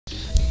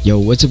Yo,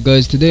 what's up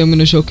guys? Today I'm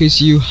gonna showcase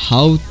you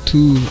how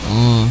to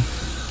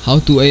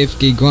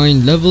AFK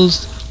grind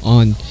levels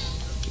on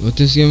what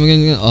this game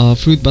again?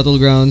 Fruit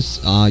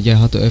battlegrounds. Yeah,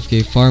 how to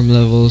AFK farm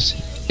levels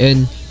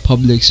in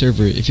public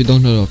server. If you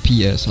don't know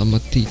PS, I'm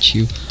gonna teach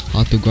you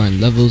how to grind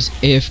levels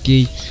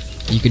AFK.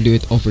 You can do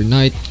it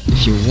overnight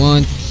if you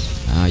want.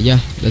 Yeah,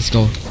 let's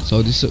go.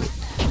 So this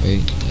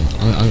wait,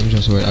 I'm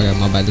just worried. Okay,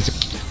 my bad.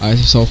 Alright,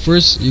 so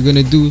first you're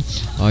gonna do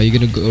you're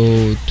gonna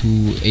go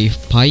to a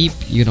pipe.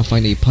 You're gonna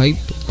find a pipe.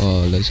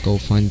 Let's go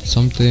find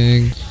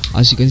something.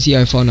 As you can see,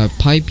 I found a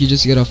pipe. You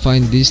just gotta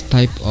find this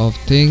type of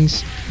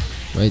things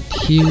right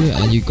here,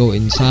 and you go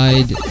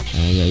inside,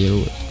 and yeah,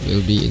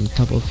 you'll be in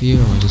top of here.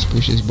 I'm gonna just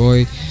push this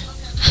boy.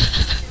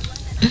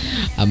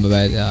 I'm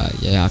bad.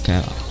 Yeah,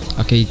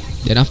 okay.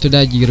 Then after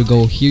that, you gotta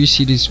go here.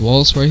 See these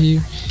walls right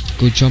here?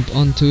 Go jump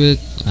onto it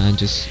and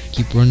just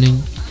keep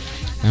running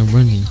and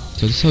running.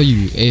 So this is how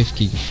you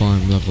AFK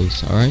farm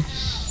levels. Alright,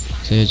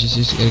 so yeah, just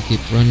gotta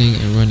keep running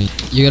and running.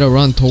 You gotta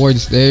run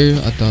towards there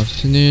at the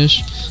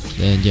finish.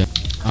 Then yeah,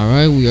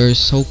 alright, we are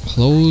so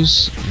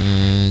close,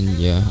 and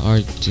yeah,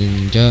 alright,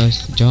 then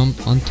just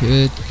jump onto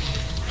it,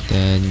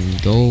 then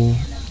go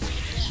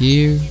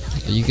here.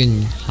 You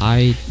can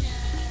hide,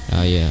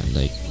 yeah,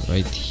 like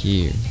right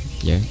here.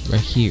 Yeah,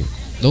 right here.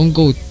 Don't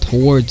go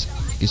towards,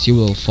 because you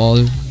will fall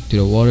to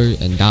the water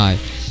and die.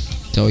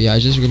 So yeah, I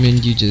just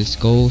recommend you just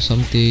go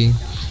something,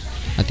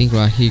 I think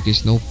right here,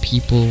 because no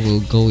people will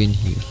go in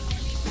here.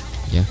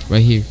 Yeah,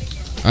 right here.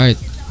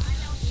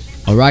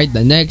 Alright,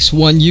 the next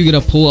one, you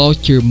gotta pull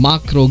out your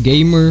macro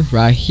gamer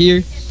right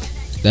here.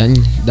 Then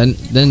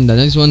the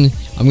next one,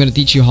 I'm gonna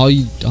teach you how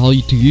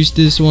to use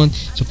this one.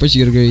 So first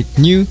you gotta create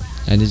new,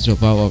 and this will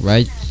pop up,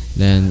 right?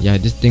 Then yeah,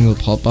 this thing will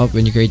pop up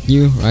when you create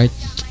new, right?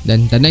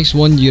 Then the next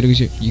one, you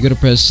gotta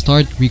press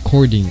start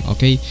recording.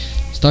 Okay,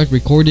 start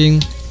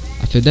recording.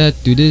 After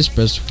that, do this,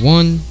 press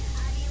 1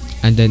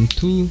 and then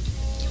 2,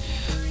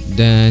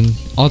 then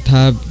alt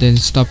tab, then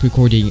stop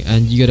recording,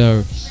 and you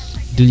gotta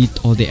delete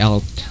all the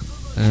alt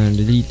and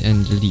delete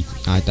and delete.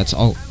 Alright, that's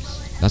all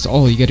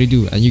you gotta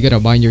do. And you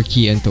gotta bind your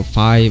key into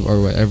 5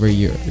 or whatever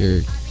your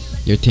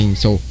thing.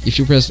 So if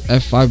you press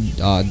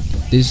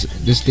F5,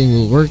 this thing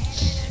will work.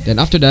 Then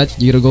after that,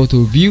 you gotta go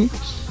to view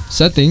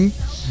setting,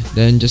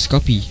 then just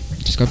copy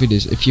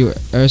this. If you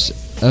press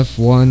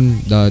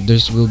F1, there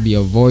will be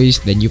a voice,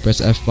 then you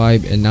press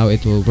F5 and now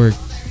it will work.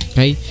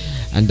 Okay,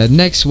 and the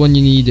next one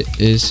you need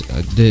is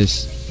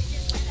this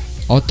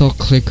auto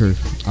clicker.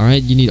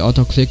 Alright, you need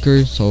auto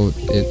clicker, so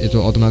it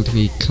will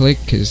automatically click,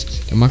 because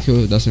the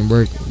macro doesn't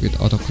work with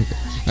auto clicker.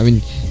 I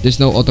mean, there's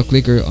no auto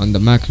clicker on the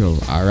macro.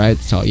 Alright,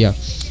 so yeah,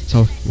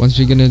 so once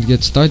we're gonna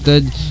get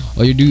started,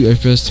 all you do is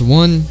press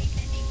F1.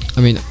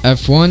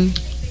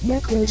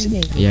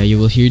 Yeah, you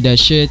will hear that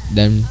shit.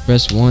 Then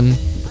press 1.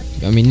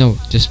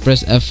 Just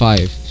press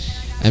F5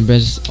 and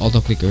press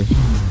auto clicker.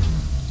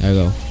 There you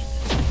go.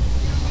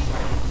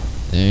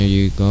 There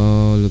you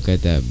go. Look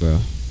at that, bro.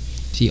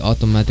 See,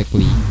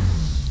 automatically,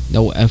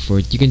 no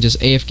effort. You can just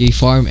AFK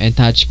farm and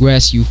touch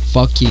grass. You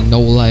fucking no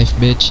life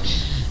bitch.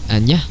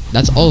 And yeah,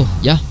 that's all.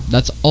 Yeah,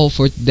 that's all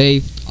for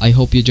today. I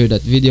hope you enjoyed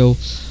that video.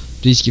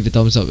 Please give it a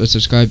thumbs up and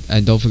subscribe,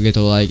 and don't forget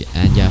to like.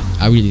 And yeah,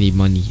 I really need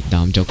money. No,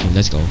 I'm joking.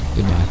 Let's go.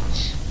 Goodbye.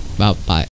 Bye.